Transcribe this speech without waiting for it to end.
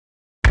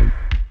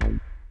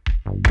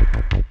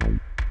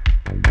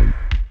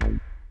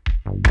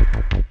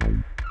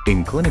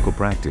In clinical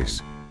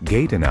practice,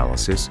 gait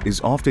analysis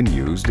is often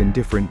used in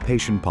different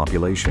patient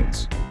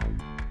populations.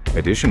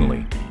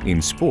 Additionally,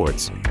 in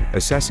sports,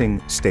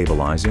 assessing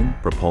stabilizing,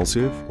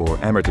 propulsive, or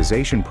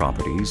amortization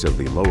properties of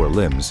the lower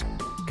limbs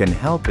can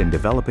help in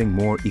developing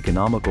more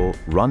economical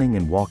running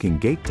and walking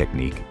gait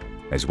technique,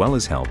 as well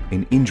as help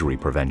in injury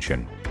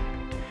prevention.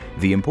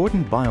 The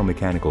important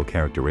biomechanical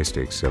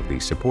characteristics of the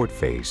support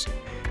phase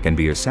can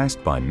be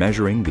assessed by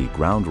measuring the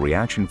ground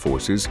reaction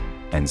forces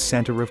and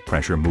center of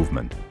pressure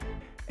movement.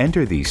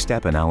 Enter the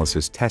Step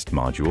Analysis Test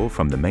module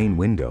from the main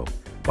window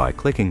by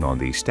clicking on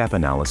the Step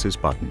Analysis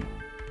button.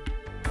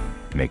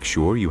 Make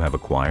sure you have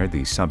acquired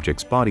the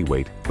subject's body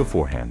weight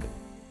beforehand.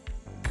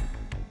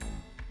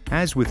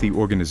 As with the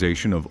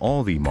organization of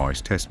all the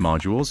MARS test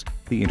modules,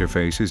 the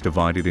interface is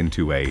divided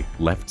into a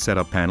left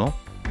setup panel,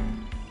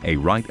 a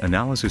right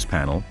analysis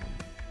panel,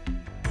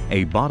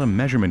 a bottom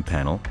measurement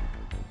panel,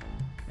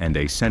 and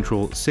a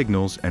central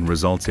signals and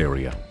results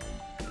area.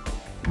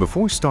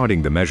 Before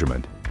starting the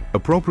measurement,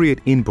 appropriate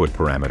input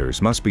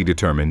parameters must be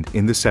determined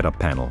in the setup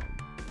panel.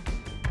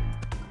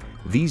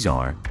 These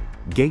are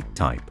gait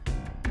type,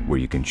 where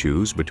you can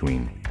choose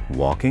between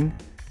walking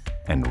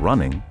and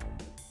running.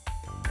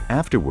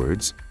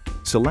 Afterwards,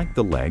 select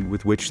the leg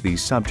with which the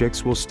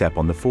subjects will step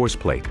on the force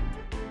plate.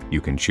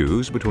 You can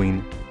choose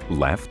between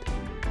left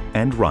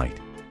and right.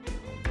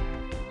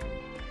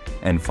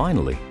 And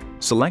finally,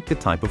 select the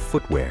type of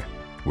footwear,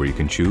 where you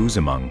can choose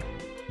among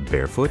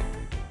barefoot,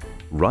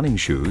 running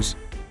shoes,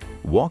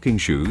 walking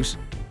shoes,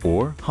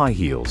 or high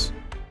heels.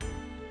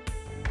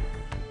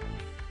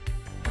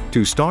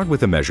 To start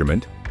with a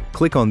measurement,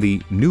 click on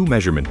the New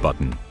Measurement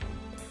button.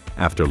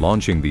 After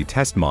launching the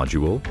test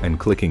module and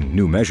clicking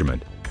New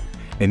Measurement,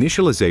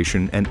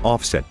 initialization and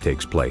offset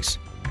takes place.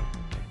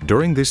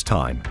 During this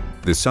time,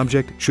 the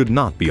subject should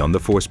not be on the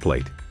force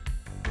plate.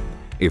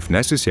 If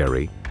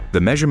necessary, the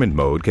measurement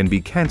mode can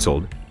be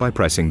cancelled by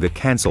pressing the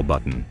Cancel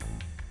button.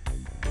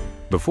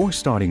 Before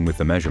starting with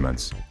the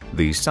measurements,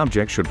 the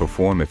subject should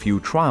perform a few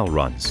trial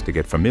runs to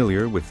get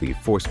familiar with the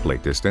force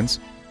plate distance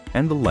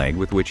and the leg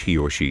with which he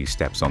or she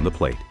steps on the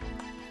plate.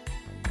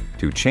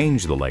 To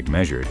change the leg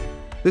measured,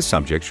 the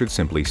subject should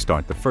simply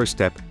start the first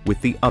step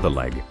with the other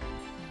leg.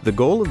 The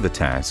goal of the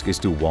task is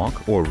to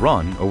walk or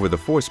run over the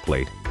force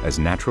plate as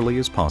naturally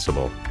as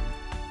possible.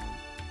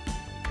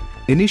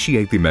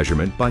 Initiate the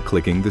measurement by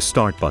clicking the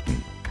Start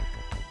button.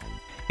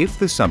 If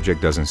the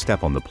subject doesn't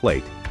step on the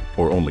plate,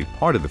 or only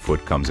part of the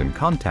foot comes in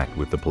contact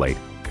with the plate,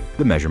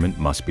 the measurement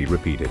must be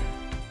repeated.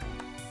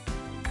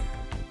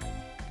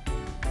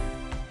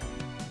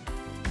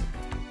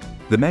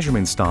 The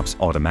measurement stops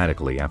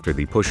automatically after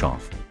the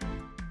push-off.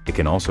 It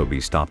can also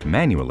be stopped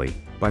manually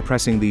by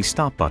pressing the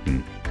Stop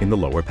button in the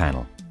lower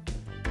panel.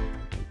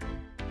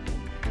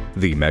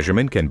 The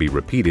measurement can be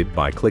repeated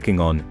by clicking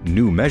on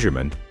New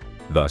Measurement,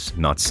 thus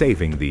not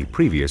saving the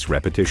previous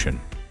repetition.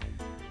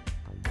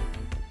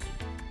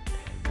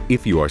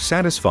 If you are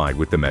satisfied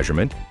with the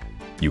measurement,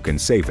 you can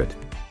save it.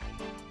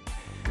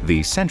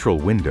 The central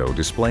window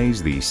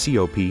displays the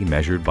COP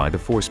measured by the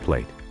force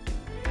plate.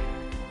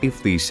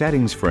 If the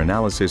settings for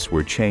analysis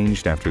were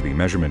changed after the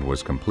measurement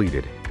was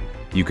completed,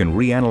 you can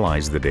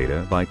reanalyze the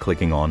data by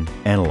clicking on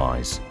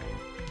Analyze.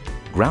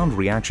 Ground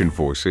reaction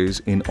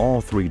forces in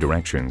all three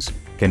directions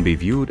can be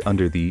viewed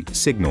under the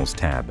Signals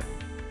tab.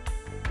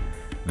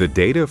 The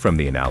data from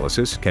the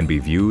analysis can be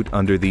viewed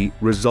under the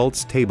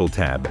Results Table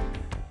tab.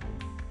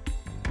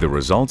 The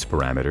results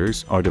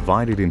parameters are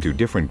divided into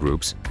different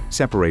groups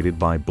separated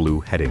by blue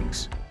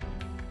headings.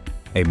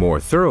 A more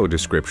thorough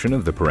description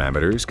of the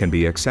parameters can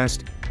be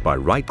accessed by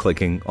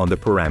right-clicking on the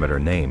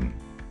parameter name.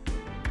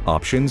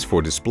 Options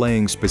for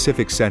displaying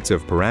specific sets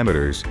of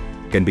parameters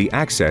can be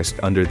accessed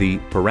under the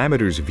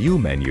Parameters View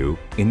menu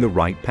in the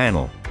right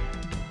panel.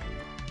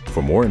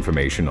 For more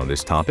information on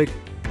this topic,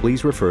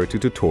 please refer to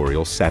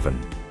Tutorial 7.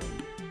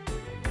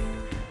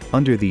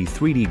 Under the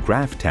 3D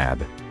Graph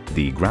tab,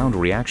 the ground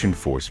reaction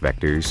force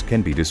vectors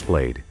can be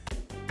displayed.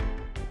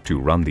 To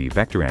run the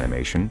vector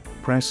animation,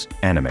 press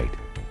Animate.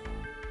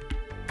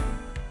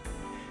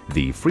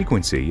 The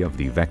frequency of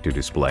the vector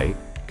display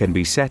can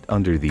be set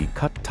under the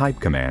Cut Type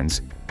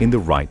commands in the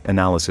right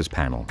analysis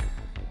panel.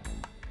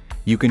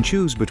 You can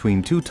choose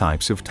between two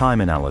types of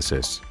time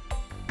analysis.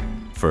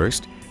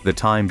 First, the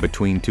time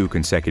between two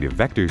consecutive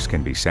vectors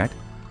can be set,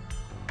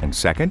 and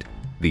second,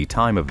 the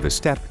time of the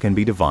step can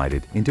be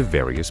divided into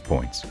various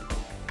points.